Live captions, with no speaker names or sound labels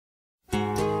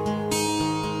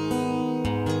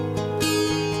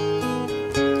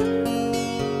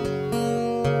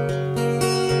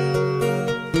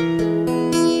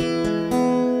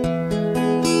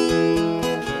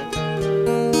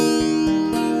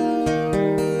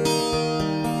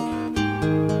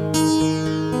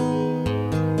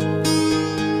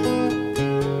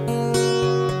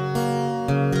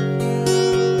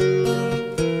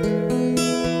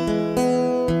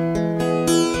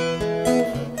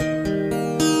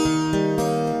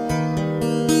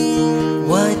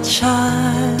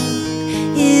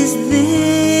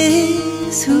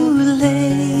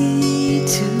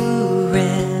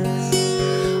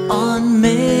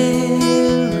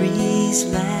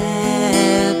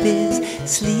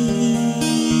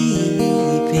sleeping,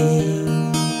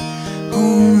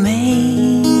 whom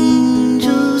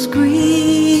angels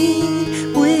greet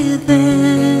with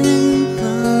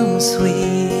anthems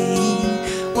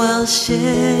sweet, while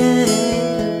shepherds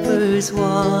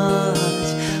watch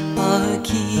are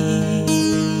keeping.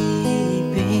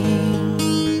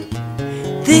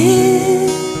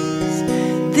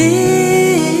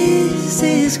 This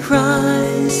is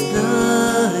Christ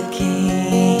the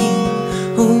King,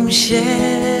 whom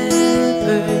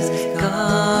shepherds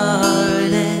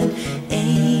guard and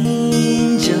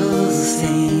angels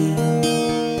sing.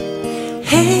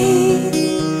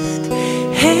 Haste,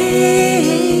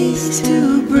 haste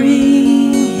to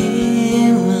bring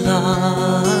him,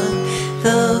 Lord,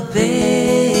 the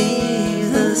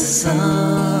babe, the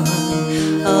Son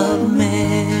of Mary.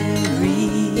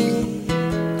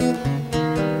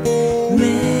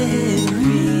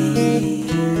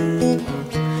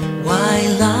 Why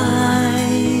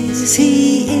lies he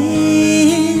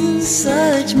in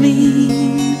such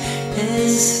mean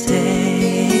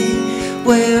estate,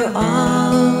 where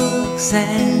ox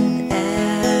and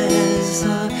ass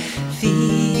are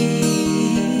feeding?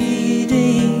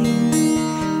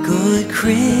 Good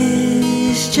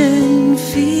Christian,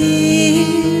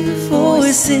 fear for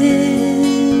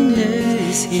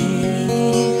sinners here.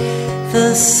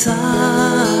 The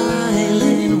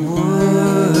silent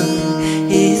word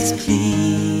is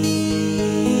pleading.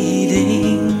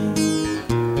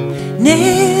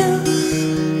 Nails,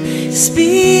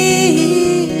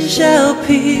 spear shall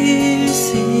pierce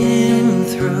him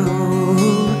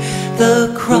through.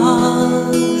 The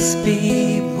cross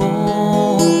be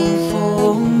borne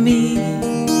for me,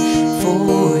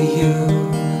 for you.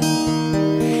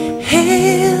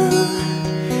 Hail,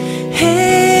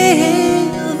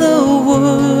 hail, the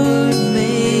Word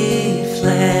made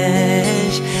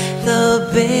flesh, the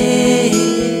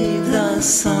babe, the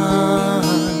Son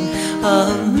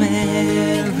of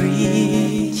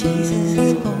Mary. Jesus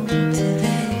is born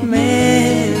today.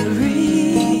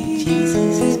 Mary,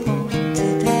 Jesus is born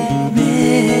today.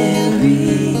 Mary,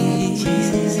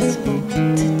 Jesus is born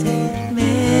today.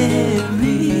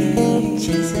 Mary,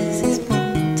 Jesus is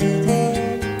born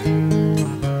today.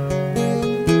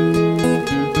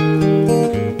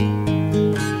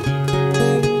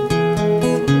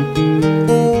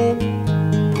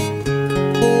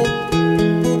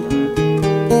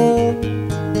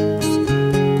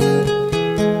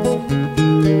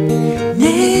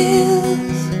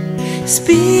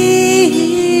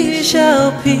 Spear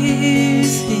shall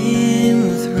pierce him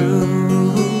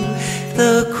through.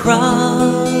 The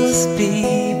cross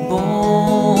be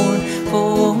borne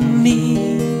for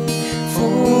me,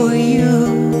 for you.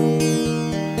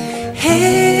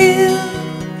 Hail,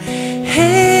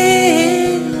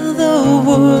 hail, the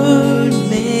Word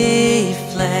made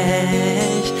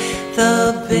flesh,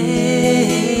 the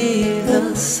babe,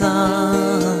 the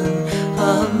Son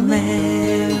of Mary.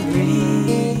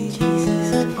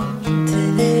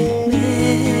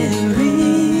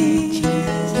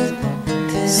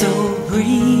 So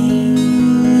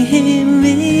bring him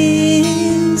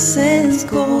incense,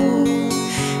 gold,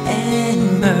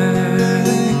 and myrrh.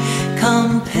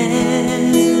 Come,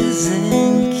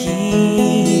 peasant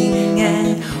king,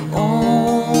 and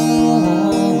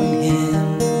own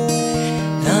him,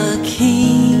 the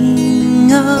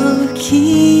King of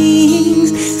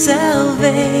kings.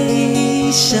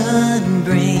 Salvation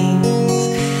brings.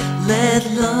 Let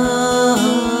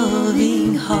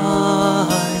loving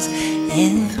hearts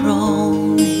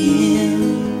enthrone him.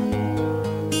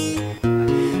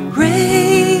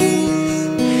 Raise,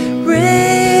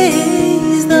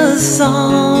 raise the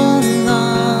song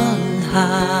on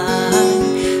high.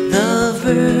 The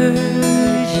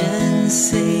Virgin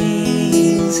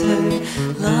sings her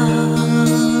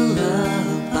lullaby.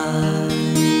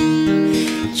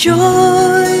 Joy,